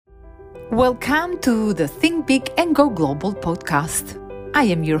Welcome to the Think Big and Go Global podcast. I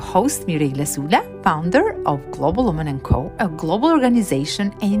am your host, Mireille Sula, founder of Global Women & Co., a global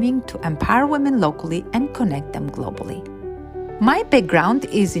organization aiming to empower women locally and connect them globally. My background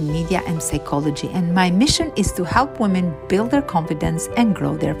is in media and psychology, and my mission is to help women build their confidence and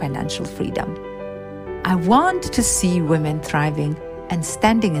grow their financial freedom. I want to see women thriving and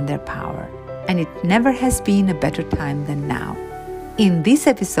standing in their power, and it never has been a better time than now. In these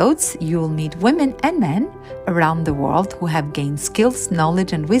episodes, you'll meet women and men around the world who have gained skills,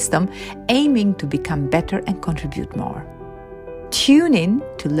 knowledge, and wisdom, aiming to become better and contribute more. Tune in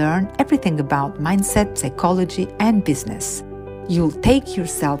to learn everything about mindset, psychology, and business. You'll take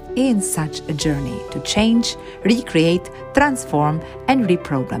yourself in such a journey to change, recreate, transform, and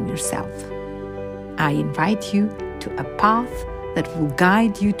reprogram yourself. I invite you to a path that will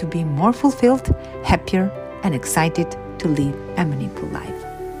guide you to be more fulfilled, happier, and excited to live a meaningful life.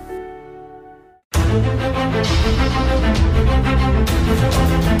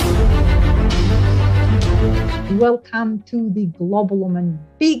 Welcome to the Global Woman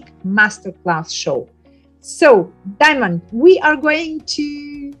Big Masterclass show. So, Diamond, we are going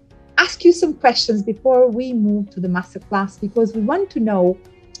to ask you some questions before we move to the masterclass, because we want to know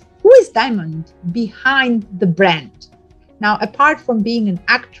who is Diamond behind the brand. Now, apart from being an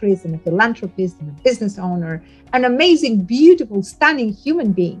actress and a philanthropist and a business owner, an amazing, beautiful, stunning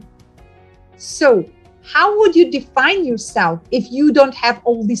human being. So, how would you define yourself if you don't have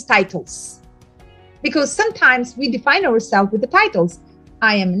all these titles? Because sometimes we define ourselves with the titles.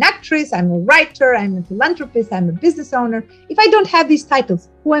 I am an actress, I'm a writer, I'm a philanthropist, I'm a business owner. If I don't have these titles,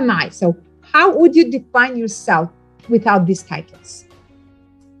 who am I? So, how would you define yourself without these titles?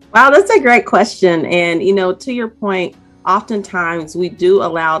 Wow, that's a great question. And, to your point, oftentimes we do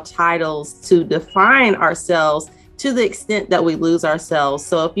allow titles to define ourselves to the extent that we lose ourselves.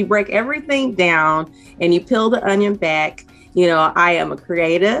 So if you break everything down and you peel the onion back, I am a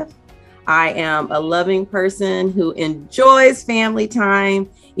creative. I am a loving person who enjoys family time,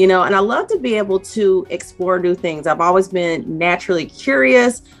 and I love to be able to explore new things. I've always been naturally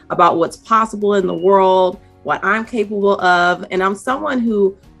curious about what's possible in the world, what I'm capable of. And I'm someone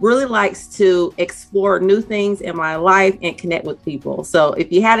who really likes to explore new things in my life and connect with people. So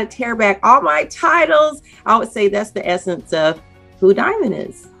if you had to tear back all my titles, I would say that's the essence of who Diamond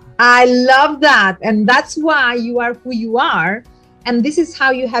is. I love that. And that's why you are who you are. And this is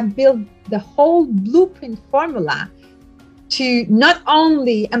how you have built the whole blueprint formula to not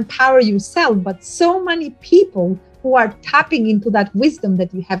only empower yourself, but so many people who are tapping into that wisdom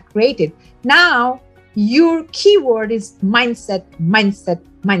that you have created. Now, your keyword is mindset, mindset,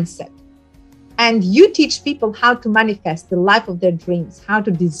 mindset. And you teach people how to manifest the life of their dreams, how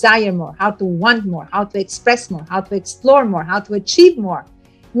to desire more, how to want more, how to express more, how to explore more, how to achieve more.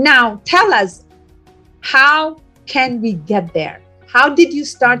 Now, tell us, how can we get there? How did you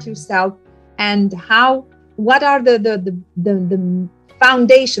start yourself? And what are the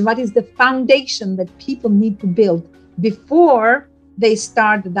foundation? What is the foundation that people need to build before they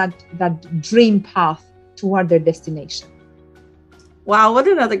start that dream path toward their destination? Wow, what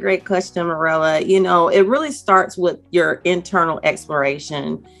another great question, Mirella. It really starts with your internal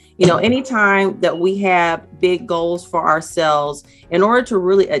exploration. Anytime that we have big goals for ourselves, in order to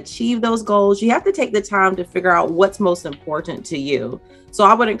really achieve those goals, you have to take the time to figure out what's most important to you. So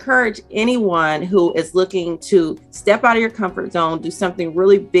I would encourage anyone who is looking to step out of your comfort zone, do something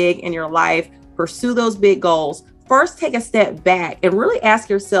really big in your life, pursue those big goals. First, take a step back and really ask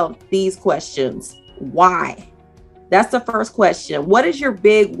yourself these questions. Why? That's the first question. What is your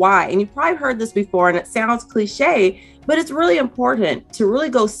big why? And you've probably heard this before, and it sounds cliche, but it's really important to really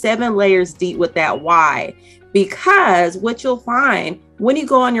go 7 layers deep with that why. Because what you'll find when you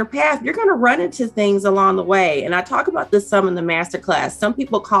go on your path, you're going to run into things along the way. And I talk about this some in the masterclass. Some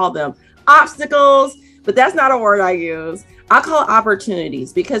people call them obstacles, but that's not a word I use. I call it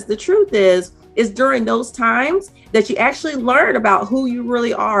opportunities, because the truth is during those times that you actually learn about who you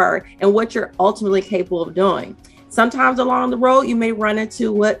really are and what you're ultimately capable of doing. Sometimes along the road, you may run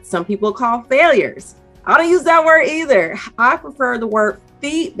into what some people call failures. I don't use that word either. I prefer the word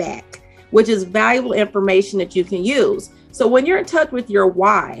feedback, which is valuable information that you can use. So when you're in touch with your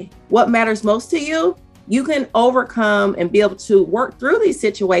why, what matters most to you, you can overcome and be able to work through these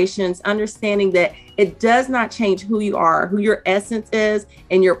situations, understanding that it does not change who you are, who your essence is,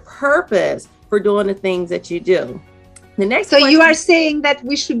 and your purpose for doing the things that you do. The next So you are saying that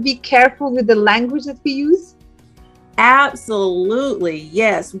we should be careful with the language that we use? Absolutely.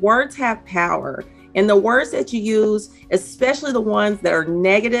 Yes. Words have power. And the words that you use, especially the ones that are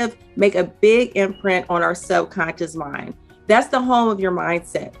negative, make a big imprint on our subconscious mind. That's the home of your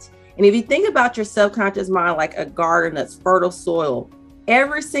mindset. And if you think about your subconscious mind like a garden that's fertile soil,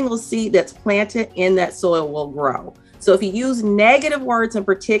 every single seed that's planted in that soil will grow. So if you use negative words in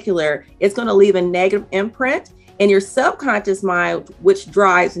particular, it's going to leave a negative imprint in your subconscious mind, which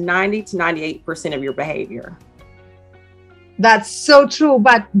drives 90 to 98% of your behavior. That's so true.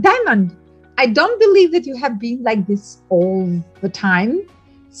 But Diamond, I don't believe that you have been like this all the time.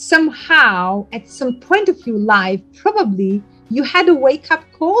 Somehow, at some point of your life, probably you had a wake-up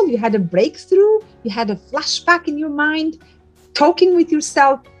call, you had a breakthrough, you had a flashback in your mind, talking with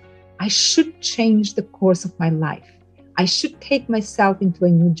yourself, I should change the course of my life. I should take myself into a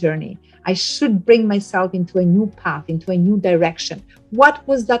new journey. I should bring myself into a new path, into a new direction. What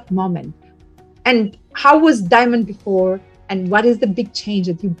was that moment? And how was Diamond before? And what is the big change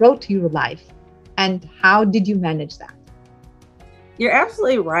that you brought to your life? And how did you manage that? You're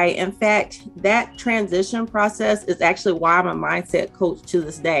absolutely right. In fact, that transition process is actually why I'm a mindset coach to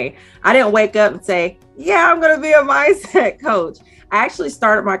this day. I didn't wake up and say, yeah, I'm going to be a mindset coach. I actually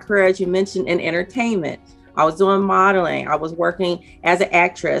started my career, as you mentioned, in entertainment. I was doing modeling. I was working as an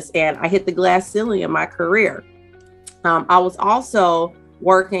actress, and I hit the glass ceiling in my career. I was also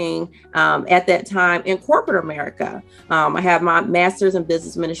working at that time in corporate America. I have my master's in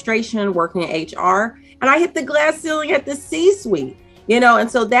business administration, working in HR, and I hit the glass ceiling at the C-suite.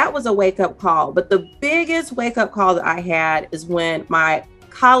 And so that was a wake-up call. But the biggest wake-up call that I had is when my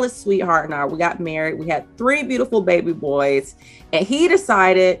college sweetheart and we got married. We had 3 beautiful baby boys, and he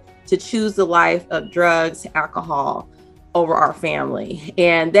decided to choose the life of drugs, alcohol over our family.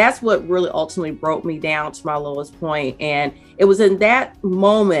 And that's what really ultimately broke me down to my lowest point. And it was in that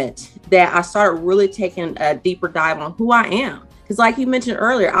moment that I started really taking a deeper dive on who I am. Because like you mentioned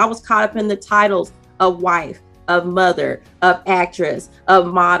earlier, I was caught up in the titles of wife, of mother, of actress, of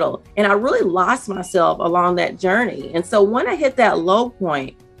model. And I really lost myself along that journey. And so when I hit that low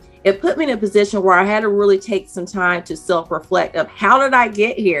point, it put me in a position where I had to really take some time to self-reflect of how did I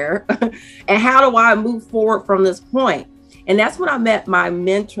get here and how do I move forward from this point? And that's when I met my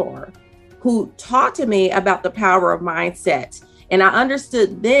mentor, who taught to me about the power of mindset. And I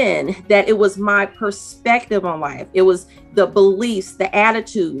understood then that it was my perspective on life. It was the beliefs, the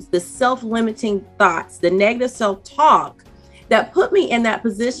attitudes, the self-limiting thoughts, the negative self-talk that put me in that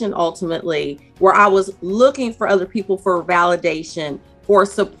position ultimately where I was looking for other people for validation, for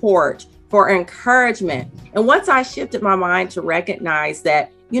support, for encouragement. And once I shifted my mind to recognize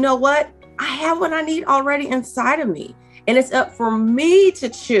that, you know what, I have what I need already inside of me. And it's up for me to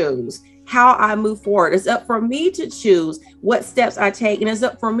choose how I move forward. It's up for me to choose what steps I take. And it's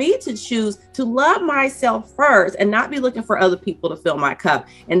up for me to choose to love myself first and not be looking for other people to fill my cup.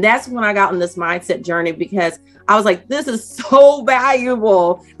 And that's when I got on this mindset journey, because I was like, this is so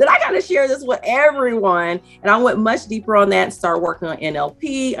valuable that I got to share this with everyone. And I went much deeper on that and started working on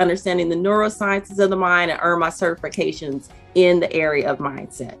NLP, understanding the neurosciences of the mind, and earned my certifications in the area of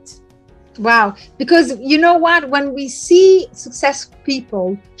mindset. Wow. Because you know what? When we see successful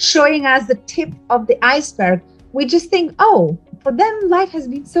people showing us the tip of the iceberg, we just think, oh, for them, life has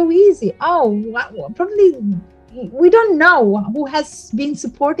been so easy. Oh, probably we don't know who has been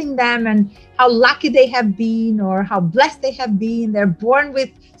supporting them and how lucky they have been or how blessed they have been. They're born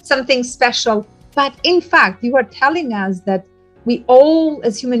with something special. But in fact, you are telling us that we all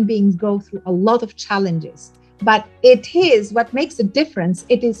as human beings go through a lot of challenges. But it is what makes a difference.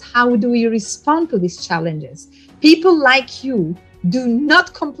 It is how do we respond to these challenges? People like you do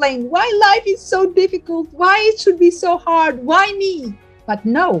not complain why life is so difficult, why it should be so hard, why me? But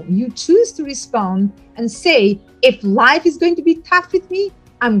no, you choose to respond and say, if life is going to be tough with me,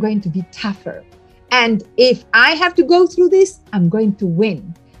 I'm going to be tougher. And if I have to go through this, I'm going to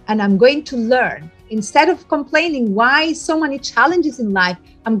win and I'm going to learn. Instead of complaining why so many challenges in life,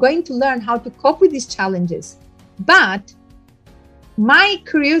 I'm going to learn how to cope with these challenges. But my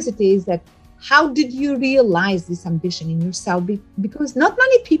curiosity is that how did you realize this ambition in yourself? Because not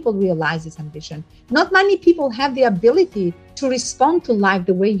many people realize this ambition. Not many people have the ability to respond to life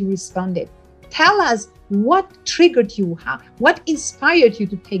the way you responded. Tell us what triggered you, what inspired you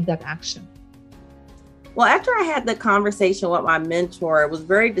to take that action? Well, after I had the conversation with my mentor, it was a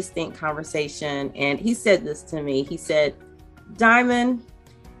very distinct conversation. And he said this to me. He said, Diamond,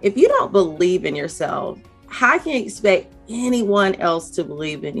 if you don't believe in yourself, how can you expect anyone else to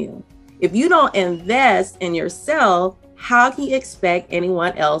believe in you? If you don't invest in yourself, how can you expect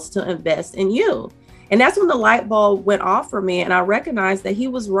anyone else to invest in you? And that's when the light bulb went off for me. And I recognized that he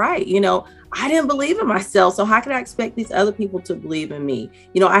was right. I didn't believe in myself. So how could I expect these other people to believe in me?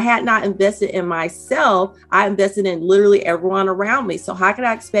 I had not invested in myself. I invested in literally everyone around me. So how could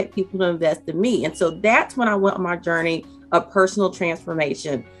I expect people to invest in me? And so that's when I went on my journey of personal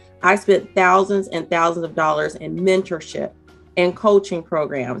transformation. I spent thousands and thousands of dollars in mentorship and coaching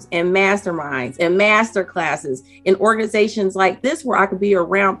programs and masterminds and master classes in organizations like this, where I could be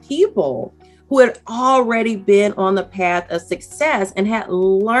around people who had already been on the path of success and had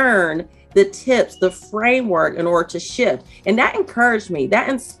learned the tips, the framework in order to shift. And that encouraged me, that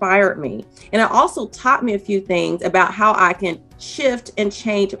inspired me. And it also taught me a few things about how I can shift and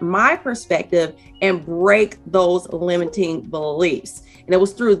change my perspective and break those limiting beliefs. And it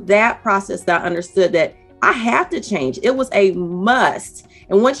was through that process that I understood that I have to change. It was a must.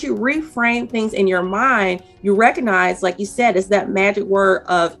 And once you reframe things in your mind, you recognize, like you said, it's that magic word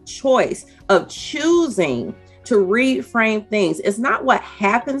of choice, of choosing to reframe things. It's not what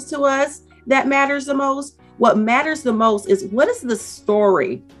happens to us that matters the most. What matters the most is, what is the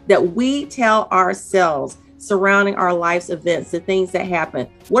story that we tell ourselves surrounding our life's events, the things that happen?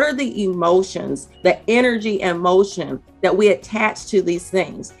 What are the emotions, the energy and motion that we attach to these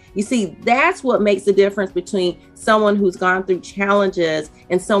things? You see, that's what makes the difference between someone who's gone through challenges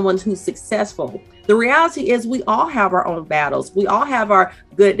and someone who's successful. The reality is, we all have our own battles. We all have our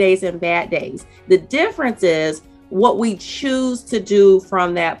good days and bad days. The difference is what we choose to do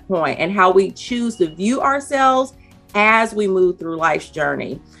from that point and how we choose to view ourselves as we move through life's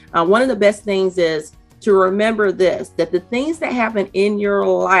journey. One of the best things is to remember this, that the things that happen in your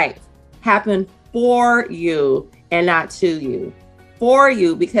life happen for you and not to you. For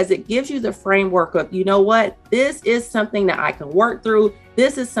you, because it gives you the framework of, you know what, this is something that I can work through.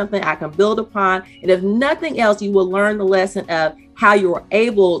 This is something I can build upon. And if nothing else, you will learn the lesson of how you are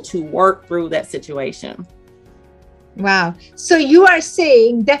able to work through that situation. Wow. So you are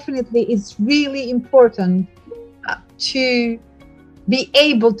saying definitely it's really important to be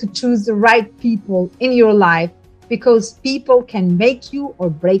able to choose the right people in your life, because people can make you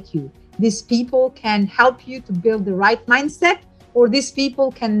or break you. These people can help you to build the right mindset, or these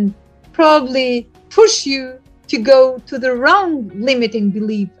people can probably push you to go to the wrong limiting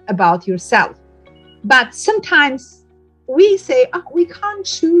belief about yourself. But sometimes we say, oh, we can't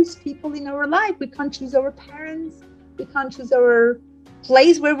choose people in our life. We can't choose our parents. We can't choose our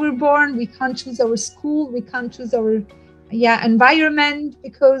place where we're born. We can't choose our school. We can't choose our environment,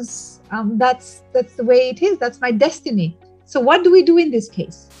 because that's the way it is. That's my destiny. So what do we do in this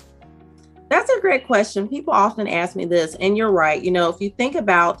case? That's a great question. People often ask me this, and you're right. You know, if you think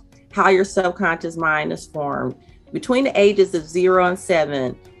about how your subconscious mind is formed, between the ages of 0 and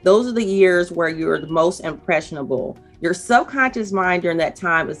 7, those are the years where you're the most impressionable. Your subconscious mind during that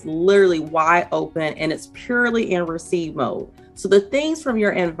time is literally wide open, and it's purely in receive mode. So the things from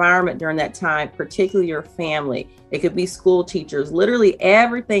your environment during that time, particularly your family, it could be school teachers, literally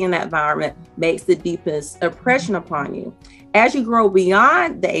everything in that environment makes the deepest impression upon you. As you grow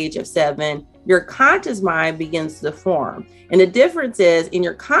beyond the age of 7, your conscious mind begins to form. And the difference is, in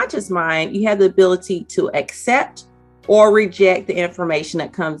your conscious mind, you have the ability to accept or reject the information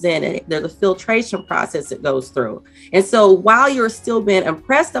that comes in. And there's a filtration process that goes through. And so while you're still being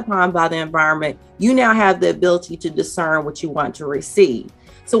impressed upon by the environment, you now have the ability to discern what you want to receive.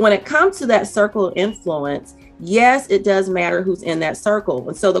 So when it comes to that circle of influence, yes, it does matter who's in that circle.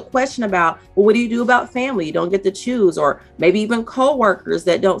 And so the question about, well, what do you do about family? You don't get to choose, or maybe even coworkers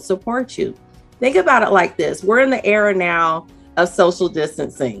that don't support you. Think about it like this. We're in the era now of social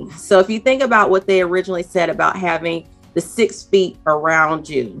distancing. So if you think about what they originally said about having the 6 feet around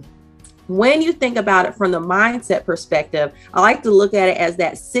you, when you think about it from the mindset perspective, I like to look at it as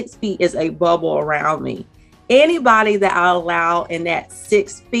that 6 feet is a bubble around me. Anybody that I allow in that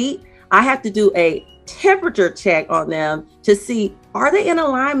 6 feet, I have to do a temperature check on them to see, are they in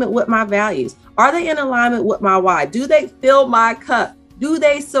alignment with my values? Are they in alignment with my why? Do they fill my cup? Do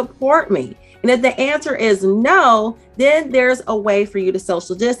they support me? And if the answer is no, then there's a way for you to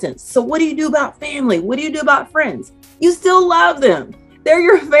social distance. So what do you do about family? What do you do about friends? You still love them. They're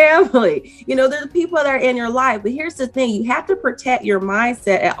your family. You know, they're the people that are in your life. But here's the thing, you have to protect your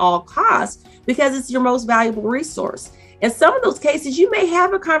mindset at all costs, because it's your most valuable resource. In some of those cases, you may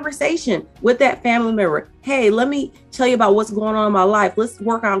have a conversation with that family member. Hey, let me tell you about what's going on in my life. Let's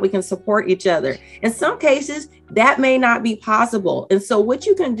work on how we can support each other. In some cases, that may not be possible. And so what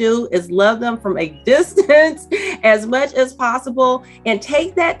you can do is love them from a distance as much as possible, and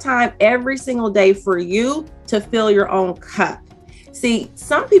take that time every single day for you to fill your own cup. See,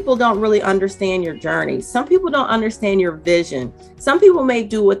 some people don't really understand your journey. Some people don't understand your vision. Some people may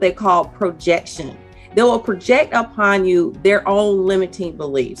do what they call projection. They will project upon you their own limiting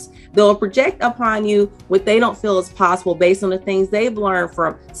beliefs. They'll project upon you what they don't feel is possible based on the things they've learned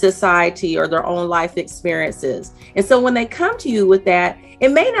from society or their own life experiences. And so when they come to you with that,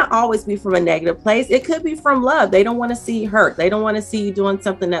 it may not always be from a negative place. It could be from love. They don't want to see you hurt. They don't want to see you doing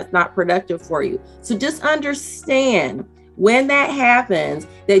something that's not productive for you. So just understand when that happens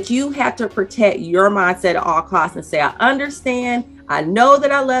that you have to protect your mindset at all costs and say, I understand. I know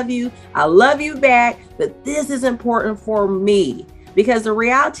that I love you back, but this is important for me. Because the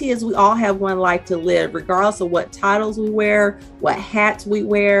reality is we all have one life to live, regardless of what titles we wear, what hats we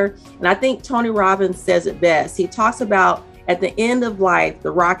wear. And I think Tony Robbins says it best. He talks about at the end of life,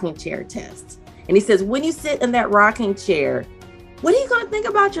 the rocking chair test. And he says, when you sit in that rocking chair, what are you going to think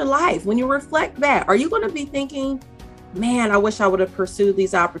about your life? When you reflect back, are you going to be thinking, man, I wish I would have pursued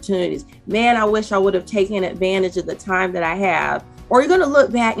these opportunities. Man, I wish I would have taken advantage of the time that I have. Or are you going to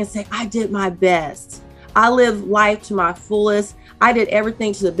look back and say, I did my best. I lived life to my fullest. I did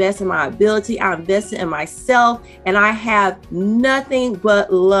everything to the best of my ability. I invested in myself, and I have nothing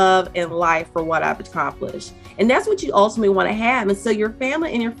but love in life for what I've accomplished. And that's what you ultimately want to have. And so your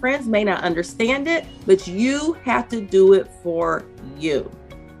family and your friends may not understand it, but you have to do it for you.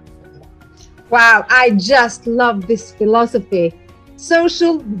 Wow, I just love this philosophy.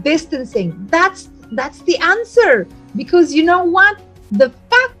 Social distancing. That's the answer. Because you know what? The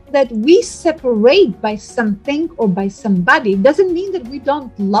fact that we separate by something or by somebody doesn't mean that we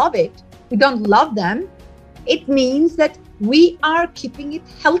don't love it. We don't love them. It means that we are keeping it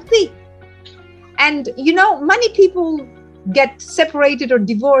healthy. And you know, many people get separated or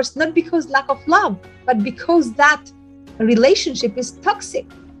divorced not because lack of love, but because that relationship is toxic.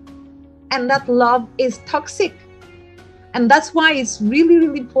 And that love is toxic. And that's why it's really,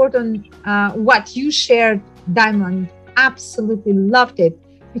 really important what you shared, Diamond. Absolutely loved it.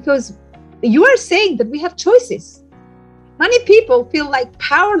 Because you are saying that we have choices. Many people feel like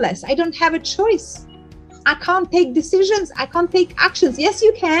powerless. I don't have a choice. I can't take decisions. I can't take actions. Yes,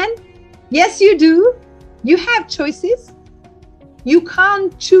 you can. Yes, you do. You have choices. You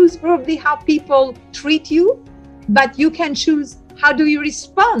can't choose probably how people treat you, but you can choose how do you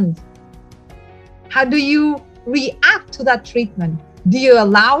respond? How do you react to that treatment? Do you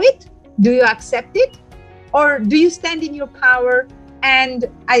allow it? Do you accept it? Or do you stand in your power? And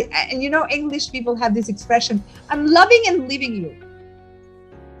you know, English people have this expression, I'm loving and leaving you.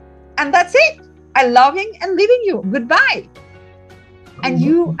 And that's it. I'm loving and leaving you. Goodbye. And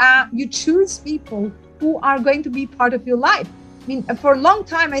you choose people who are going to be part of your life. I mean, for a long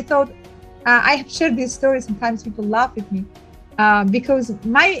time, I thought, I have shared this story. Sometimes people laugh at me because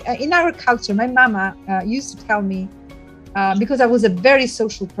in our culture, my mama used to tell me, because I was a very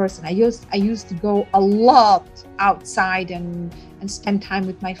social person. I used to go a lot outside and spend time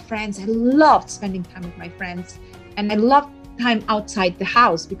with my friends. I loved spending time with my friends, and I loved time outside the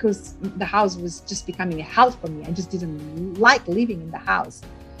house because the house was just becoming a hell for me. I just didn't like living in the house.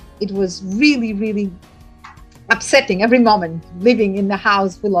 It was really, really upsetting every moment, living in the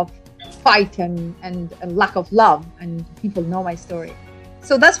house full of fight and lack of love, and people know my story.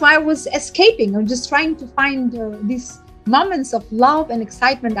 So that's why I was escaping. I'm just trying to find these moments of love and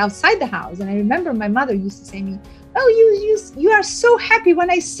excitement outside the house. And I remember my mother used to say to me, oh, you are so happy when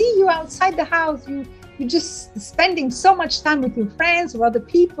I see you outside the house. You're just spending so much time with your friends or other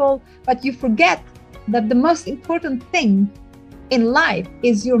people, but you forget that the most important thing in life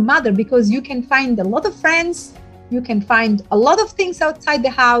is your mother, because you can find a lot of friends, you can find a lot of things outside the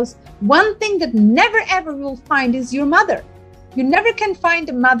house. One thing that never ever will find is your mother. You never can find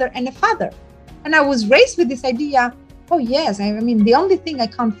a mother and a father. And I was raised with this idea, oh yes, I mean, the only thing I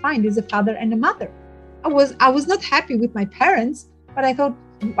can't find is a father and a mother. I was not happy with my parents, but I thought,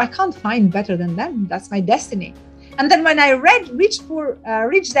 I can't find better than them. That's my destiny. And then when I read Rich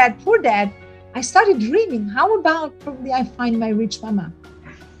Dad, Poor Dad, I started dreaming, how about probably I find my rich mama?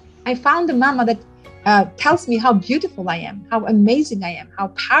 I found a mama that tells me how beautiful I am, how amazing I am, how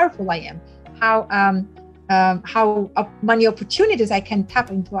powerful I am, how many opportunities I can tap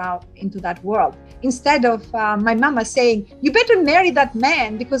into that world. Instead of my mama saying, you better marry that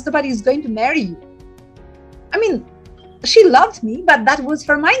man because nobody is going to marry you. I mean, she loved me, but that was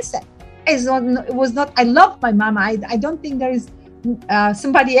her mindset. It was not, I love my mama. I don't think there is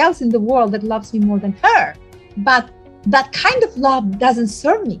somebody else in the world that loves me more than her. But that kind of love doesn't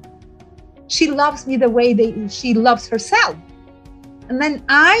serve me. She loves me the way she loves herself. And then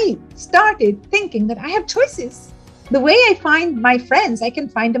I started thinking that I have choices. The way I find my friends, I can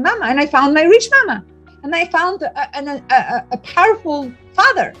find a mama. And I found my rich mama. And I found a powerful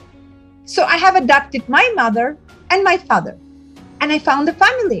father. So I have adopted my mother and my father. And I found a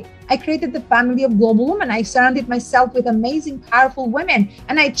family. I created the family of Global Women. I surrounded myself with amazing, powerful women,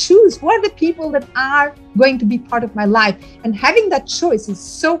 and I choose who are the people that are going to be part of my life. And having that choice is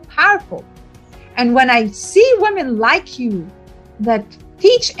so powerful. And when I see women like you that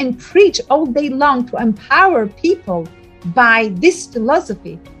teach and preach all day long to empower people by this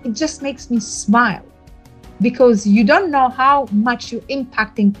philosophy, it just makes me smile, because you don't know how much you're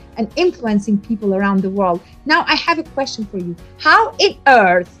impacting and influencing people around the world. Now, I have a question for you. How on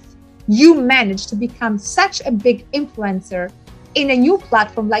earth you managed to become such a big influencer in a new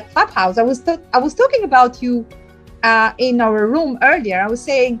platform like Clubhouse? I was talking about you in our room earlier. I was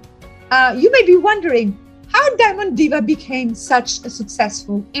saying, you may be wondering how Diamond Diva became such a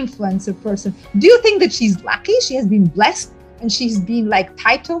successful influencer person. Do you think that she's lucky? She has been blessed and she's been like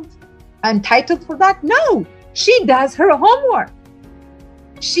entitled for that? No, she does her homework.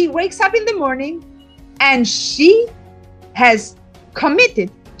 She wakes up in the morning and she has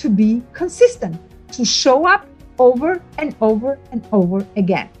committed to be consistent, to show up over and over and over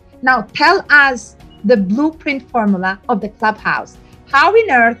again. Now tell us the blueprint formula of the Clubhouse. How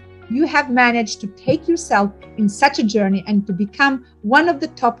on earth you have managed to take yourself in such a journey and to become one of the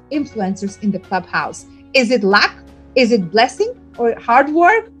top influencers in the Clubhouse? Is it luck? Is it blessing, or hard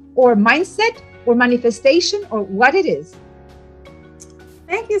work, or mindset, or manifestation, or what it is?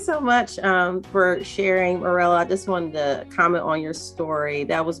 Thank you so much for sharing, Mirella. I just wanted to comment on your story.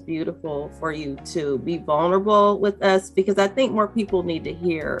 That was beautiful for you to be vulnerable with us, because I think more people need to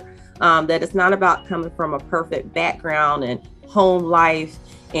hear that it's not about coming from a perfect background and home life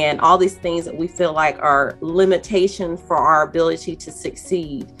and all these things that we feel like are limitations for our ability to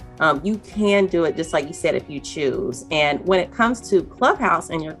succeed. You can do it, just like you said, if you choose. And when it comes to Clubhouse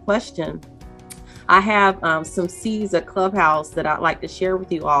and your question, I have some C's of Clubhouse that I'd like to share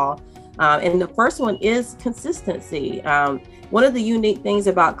with you all. And the first one is consistency. One of the unique things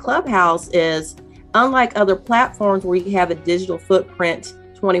about Clubhouse is, unlike other platforms where you have a digital footprint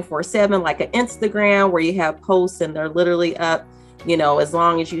 24/7, like an Instagram where you have posts and they're literally up, you know, as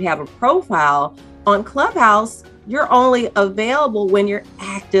long as you have a profile, on Clubhouse, you're only available when you're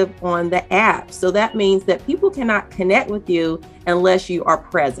active on the app. So that means that people cannot connect with you unless you are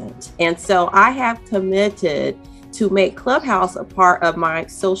present. And so I have committed to make Clubhouse a part of my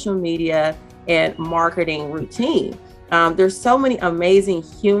social media and marketing routine. There's so many amazing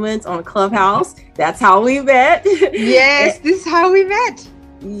humans on Clubhouse. That's how we met. Yes, this is how we met.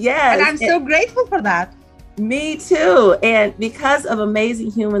 Yes. And I'm so grateful for that. Me too. And because of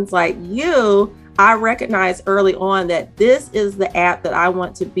amazing humans like you, I recognized early on that this is the app that I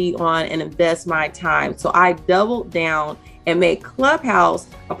want to be on and invest my time. So I doubled down and made Clubhouse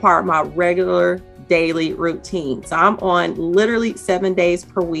a part of my regular daily routine. So I'm on literally 7 days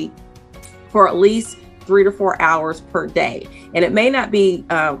per week for at least 3 to 4 hours per day. And it may not be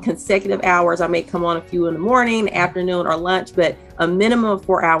consecutive hours. I may come on a few in the morning, afternoon, or lunch, but a minimum of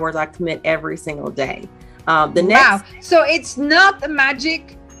 4 hours I commit every single day. Wow. So it's not a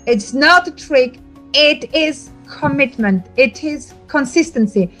magic. It's not a trick. It is commitment. It is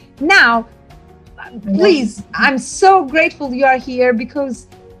consistency. Now, please, I'm so grateful you are here, because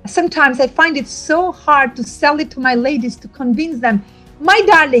sometimes I find it so hard to sell it to my ladies, to convince them, my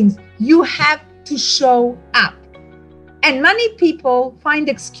darlings, you have to show up. And many people find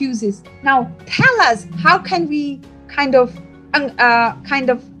excuses. Now, tell us, how can we kind of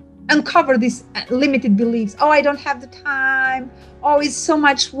uncover these limited beliefs? Oh, I don't have the time. Oh, it's so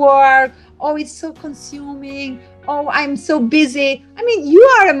much work. Oh, it's so consuming. Oh, I'm so busy. I mean, you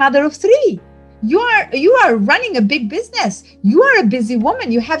are a mother of 3. You are running a big business. You are a busy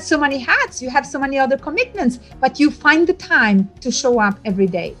woman. You have so many hats. You have so many other commitments, but you find the time to show up every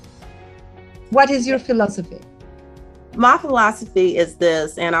day. What is your philosophy? My philosophy is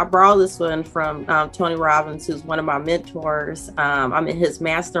this, and I borrowed this one from Tony Robbins, who's one of my mentors. I'm in his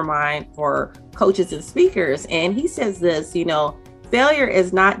mastermind for coaches and speakers. And he says this, you know, failure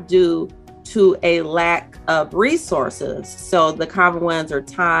is not due to a lack of resources. So the common ones are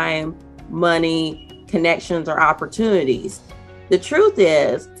time, money, connections, or opportunities. The truth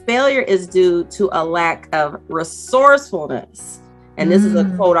is, failure is due to a lack of resourcefulness. And this is a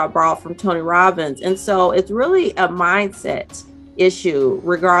quote I borrowed from Tony Robbins. And so it's really a mindset issue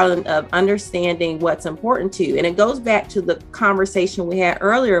regarding of understanding what's important to you. And it goes back to the conversation we had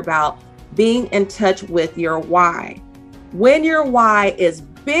earlier about being in touch with your why. When your why is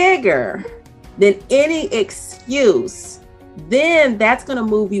bigger than any excuse, then that's going to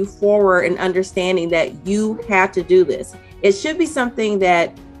move you forward in understanding that you have to do this. It should be something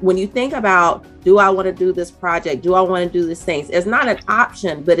that when you think about, do I want to do this project? Do I want to do these things? It's not an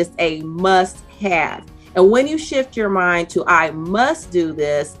option, but it's a must have. And when you shift your mind to I must do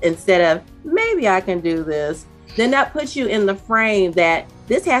this instead of maybe I can do this, then that puts you in the frame that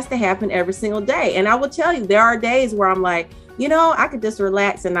this has to happen every single day. And I will tell you, there are days where I'm like, you know, I could just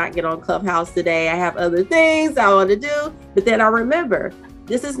relax and not get on Clubhouse today. I have other things I want to do. But then I remember,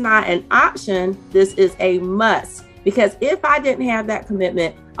 this is not an option. This is a must. Because if I didn't have that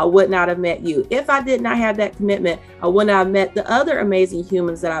commitment, I would not have met you. If I did not have that commitment, I would not have met the other amazing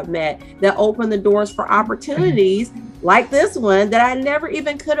humans that I've met that open the doors for opportunities like this one that I never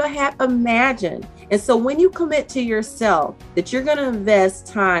even could have had imagined. And so when you commit to yourself that you're going to invest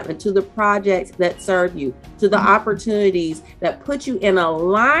time into the projects that serve you, to the opportunities that put you in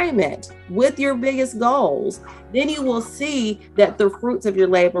alignment with your biggest goals, then you will see that the fruits of your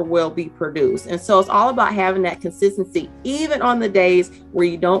labor will be produced. And so it's all about having that consistency, even on the days where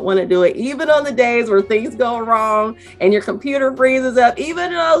you don't want to do it, even on the days where things go wrong and your computer freezes up,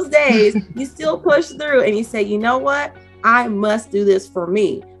 even in those days, you still push through and you say, you know what? I must do this for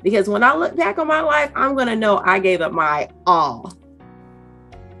me. Because when I look back on my life, I'm going to know I gave it my all.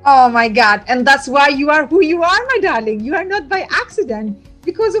 Oh my God. And that's why you are who you are, my darling. You are not by accident.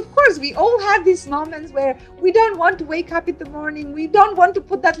 Because of course, we all have these moments where we don't want to wake up in the morning. We don't want to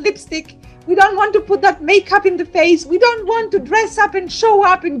put that lipstick. We don't want to put that makeup in the face. We don't want to dress up and show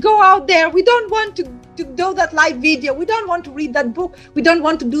up and go out there. We don't want to do that live video. We don't want to read that book. We don't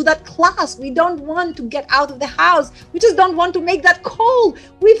want to do that class. We don't want to get out of the house. We just don't want to make that call.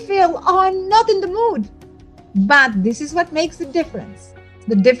 We feel, oh, I'm not in the mood. But this is what makes the difference.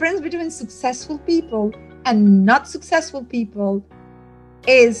 The difference between successful people and not successful people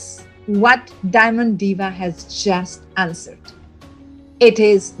is what Diamond Diva has just answered. It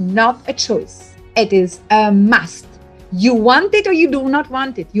is not a choice. It is a must. You want it or you do not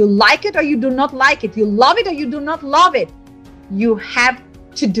want it. You like it or you do not like it. You love it or you do not love it. You have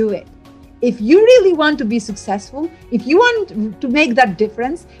to do it. If you really want to be successful, if you want to make that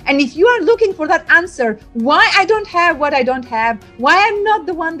difference, and if you are looking for that answer, why I don't have what I don't have, why I'm not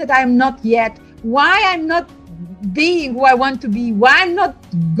the one that I'm not yet, why I'm not being who I want to be, why I'm not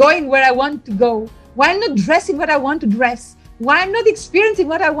going where I want to go, why I'm not dressing what I want to dress, why I'm not experiencing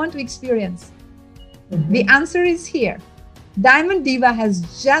what I want to experience. The answer is here. Diamond Diva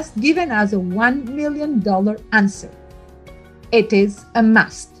has just given us a $1 million answer. It is a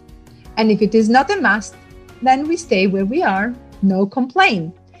must. And if it is not a must, then we stay where we are, no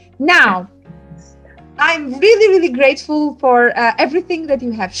complaint. Now, I'm really, really grateful for everything that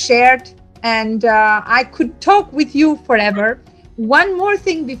you have shared. And I could talk with you forever. One more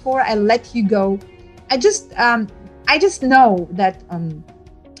thing before I let you go. I just know that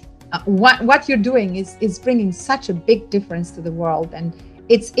what you're doing is bringing such a big difference to the world. And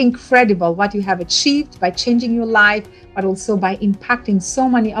it's incredible what you have achieved by changing your life, but also by impacting so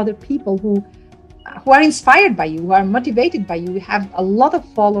many other people who are inspired by you, who are motivated by you. You have a lot of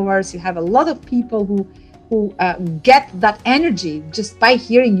followers. You have a lot of people who get that energy just by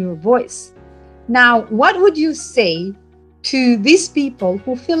hearing your voice. Now, what would you say to these people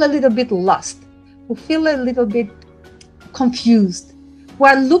who feel a little bit lost, who feel a little bit confused, who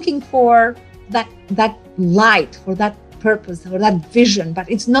are looking for that light, for that purpose, or that vision,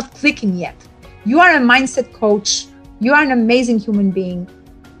 but it's not clicking yet? You are a mindset coach. You are an amazing human being.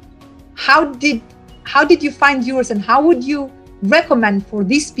 How did you find yours, and how would you recommend for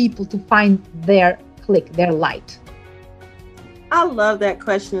these people to find their click, their light? I love that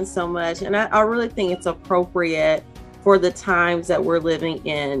question so much. And I really think it's appropriate for the times that we're living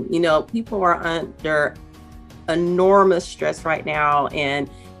in. You know, people are under enormous stress right now, and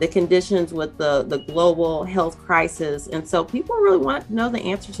the conditions with the global health crisis. And so people really want to know the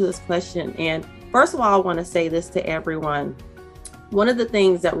answer to this question. And first of all, I want to say this to everyone. One of the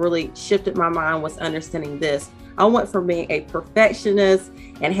things that really shifted my mind was understanding this. I went from being a perfectionist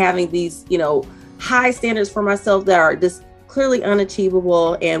and having these, high standards for myself that are just clearly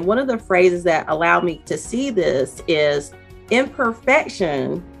unachievable. And one of the phrases that allowed me to see this is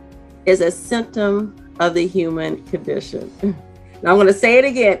imperfection is a symptom of the human condition. Now I'm going to say it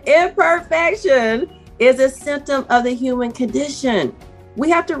again. Imperfection is a symptom of the human condition. We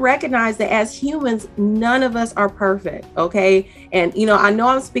have to recognize that as humans, none of us are perfect. Okay. And, I know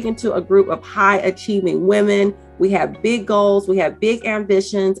I'm speaking to a group of high achieving women. We have big goals. We have big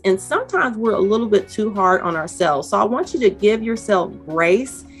ambitions. And sometimes we're a little bit too hard on ourselves. So I want you to give yourself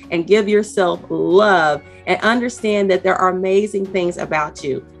grace and give yourself love and understand that there are amazing things about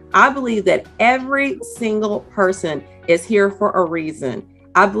you. I believe that every single person is here for a reason.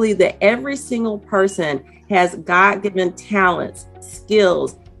 I believe that every single person has God-given talents,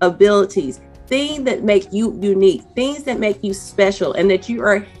 skills, abilities, things that make you unique, things that make you special, and that you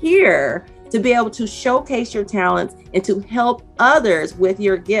are here to be able to showcase your talents and to help others with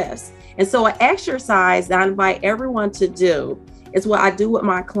your gifts. And so an exercise that I invite everyone to do is what I do with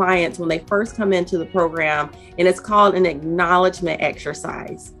my clients when they first come into the program, and it's called an acknowledgement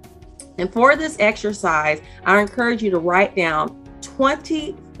exercise. And for this exercise, I encourage you to write down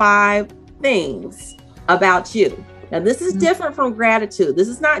 25 things about you. Now, this is different from gratitude. This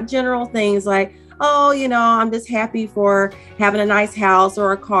is not general things like, oh, I'm just happy for having a nice house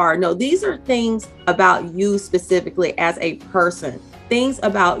or a car. No, these are things about you specifically as a person, things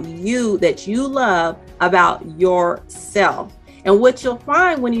about you that you love about yourself. And what you'll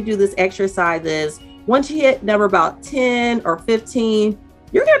find when you do this exercise is once you hit number about 10 or 15,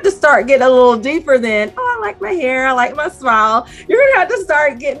 you're going to have to start getting a little deeper than, oh, I like my hair, I like my smile. You're going to have to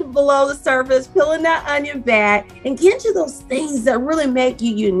start getting below the surface, peeling that onion back, and get to those things that really make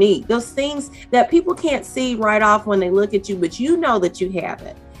you unique, those things that people can't see right off when they look at you, but you know that you have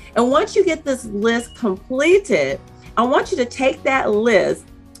it. And once you get this list completed, I want you to take that list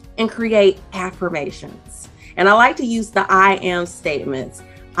and create affirmations. And I like to use the I am statements.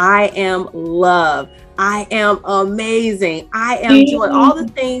 I am love. I am amazing. I am joy. All the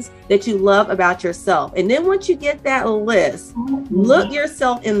things that you love about yourself. And then once you get that list, look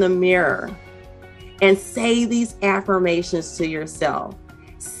yourself in the mirror and say these affirmations to yourself.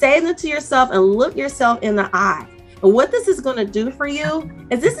 Say them to yourself and look yourself in the eye. And what this is going to do for you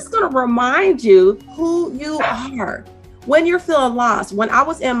is this is going to remind you who you are. When you're feeling lost, when I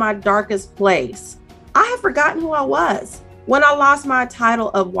was in my darkest place, I had forgotten who I was. When I lost my title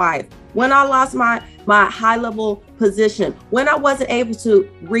of wife, when I lost my high level position, when I wasn't able to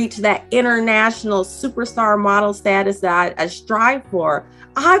reach that international superstar model status that I strive for,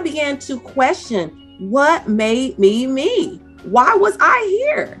 I began to question what made me me. Why was I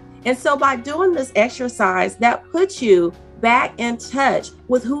here? And so by doing this exercise, that puts you back in touch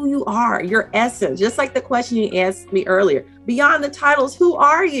with who you are, your essence, just like the question you asked me earlier. Beyond the titles, who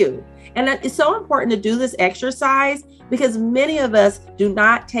are you? And it's so important to do this exercise because many of us do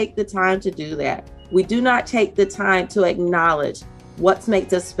not take the time to do that. We do not take the time to acknowledge what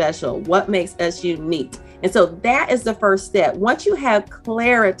makes us special, what makes us unique. And so that is the first step. Once you have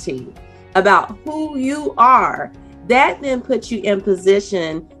clarity about who you are, that then puts you in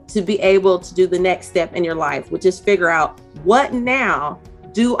position to be able to do the next step in your life, which is figure out what now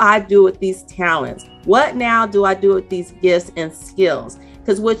do I do with these talents? What now do I do with these gifts and skills?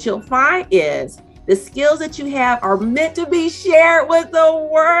 Because what you'll find is the skills that you have are meant to be shared with the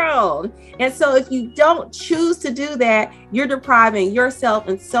world. And so if you don't choose to do that, you're depriving yourself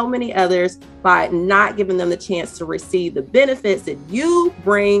and so many others by not giving them the chance to receive the benefits that you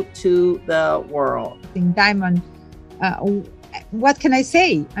bring to the world. Diamond, what can I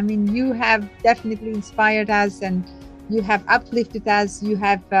say? I mean, you have definitely inspired us and you have uplifted us. You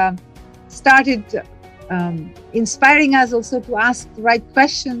have started inspiring us also to ask the right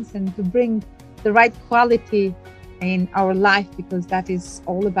questions and to bring the right quality in our life, because that is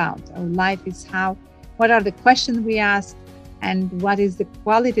all about. Our life is what are the questions we ask and what is the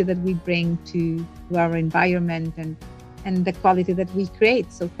quality that we bring to our environment and the quality that we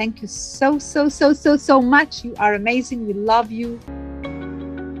create. So thank you so much. You are amazing. We love you.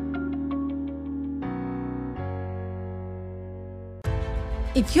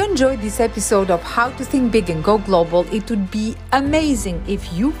 If you enjoyed this episode of How to Think Big and Go Global, it would be amazing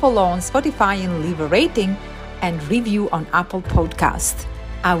if you follow on Spotify and leave a rating and review on Apple Podcast.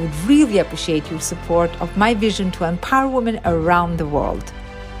 I would really appreciate your support of my vision to empower women around the world.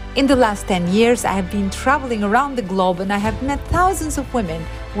 In the last 10 years, I have been traveling around the globe and I have met thousands of women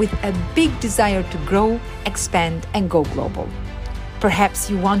with a big desire to grow, expand, and go global. Perhaps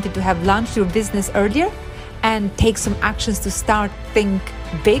you wanted to have launched your business earlier and take some actions to start think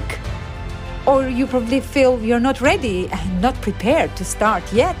big, or you probably feel you're not ready and not prepared to start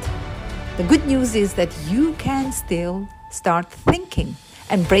yet. The good news is that you can still start thinking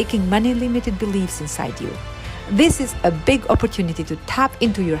and breaking money-limited beliefs inside you. This is a big opportunity to tap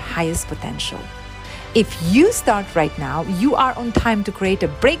into your highest potential. If you start right now, you are on time to create a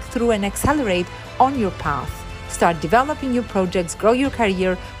breakthrough and accelerate on your path. Start developing your projects, grow your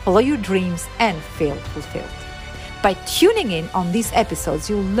career, follow your dreams, and feel fulfilled. By tuning in on these episodes,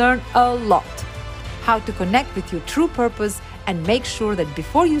 you'll learn a lot. How to connect with your true purpose and make sure that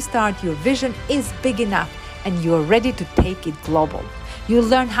before you start, your vision is big enough and you're ready to take it global. You'll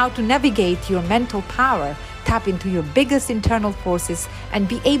learn how to navigate your mental power, tap into your biggest internal forces, and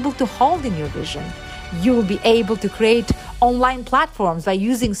be able to hold in your vision. You will be able to create online platforms by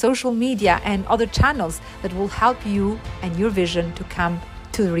using social media and other channels that will help you and your vision to come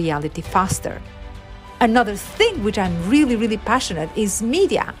to reality faster. Another thing which I'm really passionate is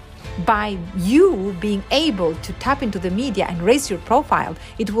media. By you being able to tap into the media and raise your profile,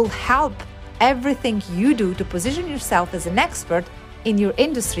 it will help everything you do to position yourself as an expert in your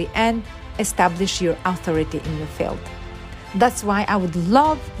industry and establish your authority in your field. That's why I would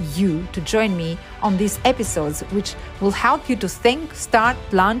love you to join me on these episodes, which will help you to think, start,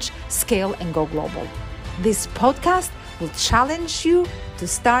 launch, scale, and go global. This podcast will challenge you to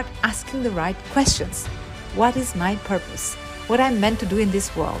start asking the right questions. What is my purpose? What I'm meant to do in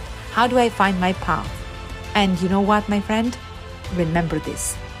this world? How do I find my path? And you know what, my friend? Remember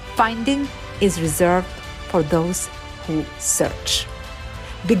this. Finding is reserved for those who search.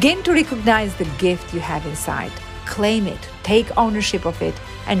 Begin to recognize the gift you have inside. Claim it, take ownership of it,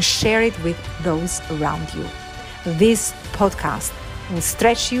 and share it with those around you. This podcast will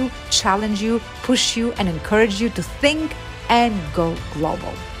stretch you, challenge you, push you, and encourage you to think and go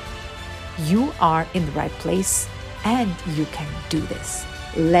global. You are in the right place, and you can do this.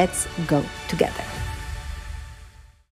 Let's go together.